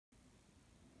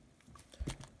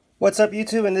What's up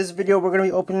YouTube? In this video we're going to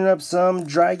be opening up some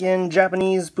Dragon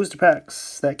Japanese booster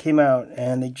packs that came out,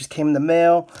 and they just came in the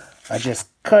mail. I just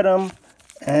cut them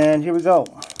and here we go.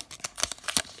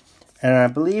 And I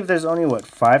believe there's only what,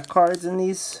 5 cards in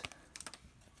these?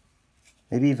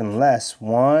 Maybe even less.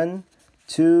 1,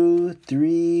 2,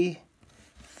 3,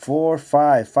 4,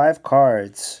 5. 5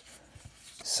 cards.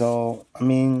 So I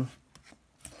mean,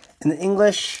 in the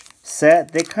English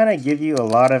set, they kind of give you a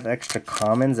lot of extra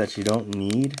commons that you don't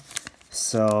need.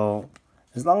 So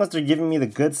as long as they're giving me the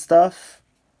good stuff.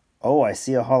 Oh, I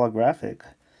see a holographic.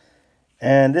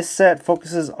 And this set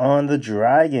focuses on the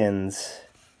dragons.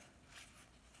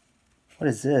 What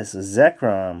is this? A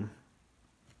Zekrom.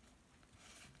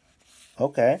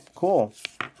 Okay, cool.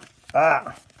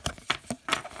 Let's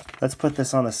put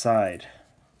this on the side.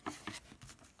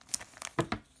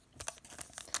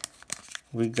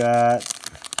 We got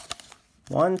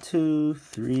 1, 2,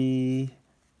 3,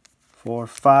 4,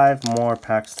 5 more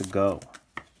packs to go.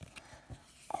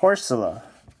 Corsola.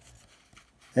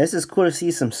 This is cool to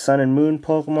see some Sun and Moon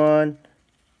Pokemon.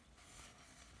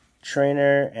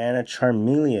 Trainer and a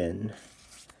Charmeleon.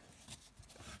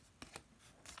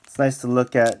 It's nice to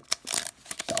look at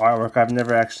the artwork. I've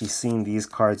never actually seen these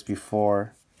cards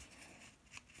before.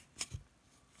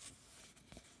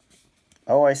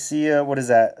 Oh, I see what is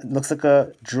that? It looks like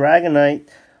a Dragonite.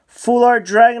 Full art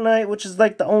Dragonite, which is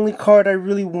like the only card I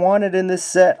really wanted in this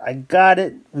set. I got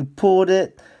it. We pulled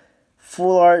it.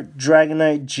 Full art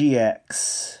Dragonite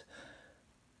GX.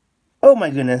 Oh my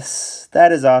goodness.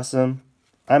 That is awesome.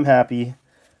 I'm happy.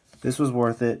 This was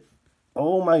worth it.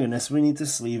 Oh my goodness. We need to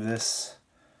sleeve this.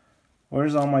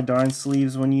 Where's all my darn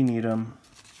sleeves when you need them?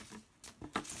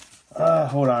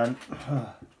 Hold on.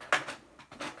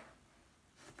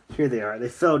 Here they are. They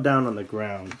fell down on the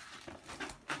ground.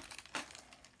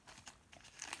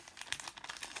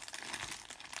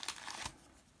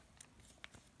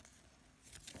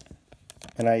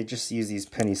 And I just use these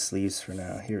penny sleeves for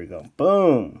now. Here we go.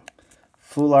 Boom!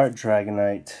 Full art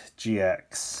Dragonite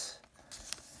GX.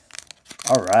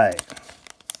 Alright.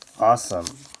 Awesome.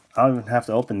 I don't even have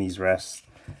to open these rest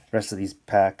of these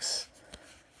packs.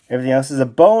 Everything else is a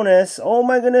bonus. Oh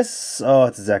my goodness. Oh,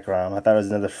 it's a Zekrom. I thought it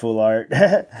was another full art.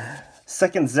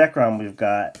 Second Zekrom we've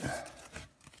got.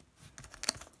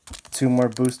 2 more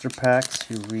booster packs.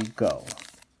 Here we go.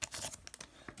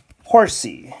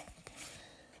 Horsey.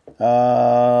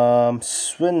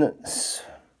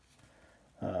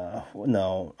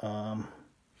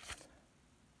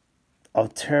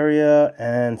 Altaria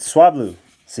and Swablu.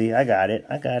 See, I got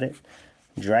it.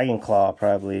 Dragon Claw,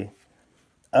 probably.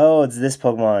 Oh, it's this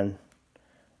Pokemon.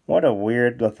 What a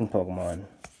weird looking Pokemon.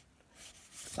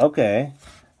 Okay.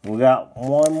 We got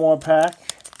one more pack.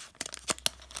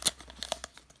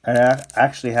 And I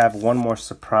actually have one more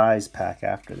surprise pack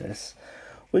after this.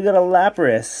 We got a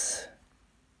Lapras.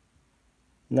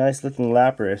 Nice looking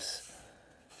Lapras.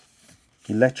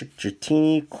 Electric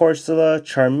Dratini, Corsola,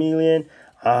 Charmeleon.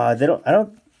 I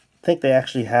don't think they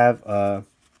actually have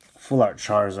full art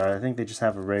Charizard. I think they just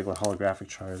have a regular holographic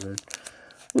Charizard.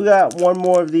 We got one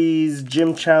more of these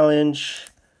Gym Challenge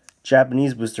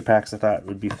Japanese booster packs I thought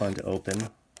would be fun to open.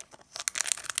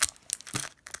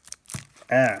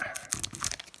 There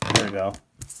we go.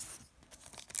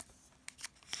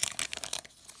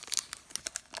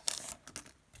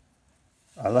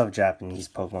 I love Japanese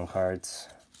Pokemon cards.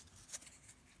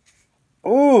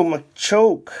 Ooh,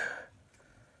 Machoke.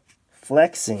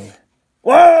 Flexing.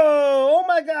 Whoa! Oh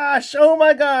my gosh! Oh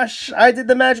my gosh! I did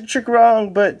the magic trick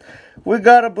wrong, but we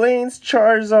got a Blaine's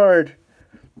Charizard.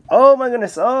 Oh my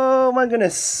goodness! Oh my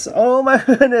goodness! Oh my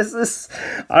goodness! This,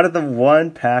 out of the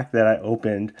one pack that I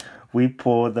opened, we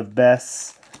pulled the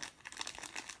best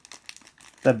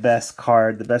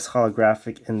card, the best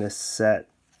holographic in this set.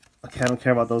 Okay, I don't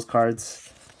care about those cards.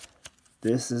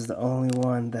 This is the only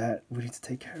one that we need to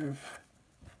take care of.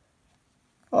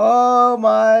 Oh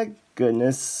my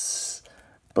goodness.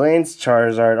 Blaine's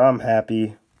Charizard. I'm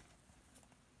happy.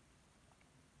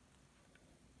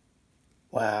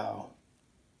 Wow.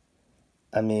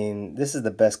 I mean, this is the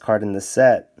best card in the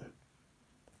set.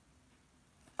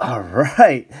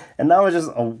 Alright. And that was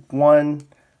just a one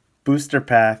booster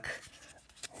pack.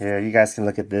 Here, you guys can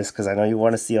look at this because I know you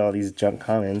want to see all these junk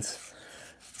comments.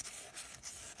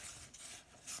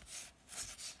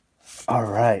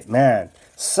 Alright, man.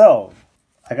 So,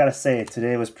 I gotta say,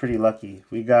 today was pretty lucky.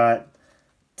 We got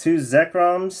 2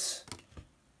 Zekroms,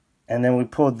 and then we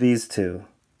pulled these 2.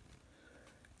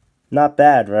 Not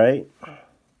bad, right?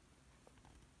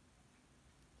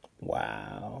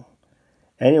 Wow.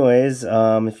 Anyways,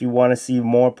 if you want to see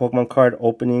more Pokemon card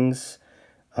openings,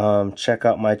 check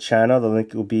out my channel. The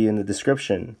link will be in the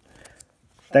description.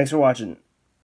 Thanks for watching.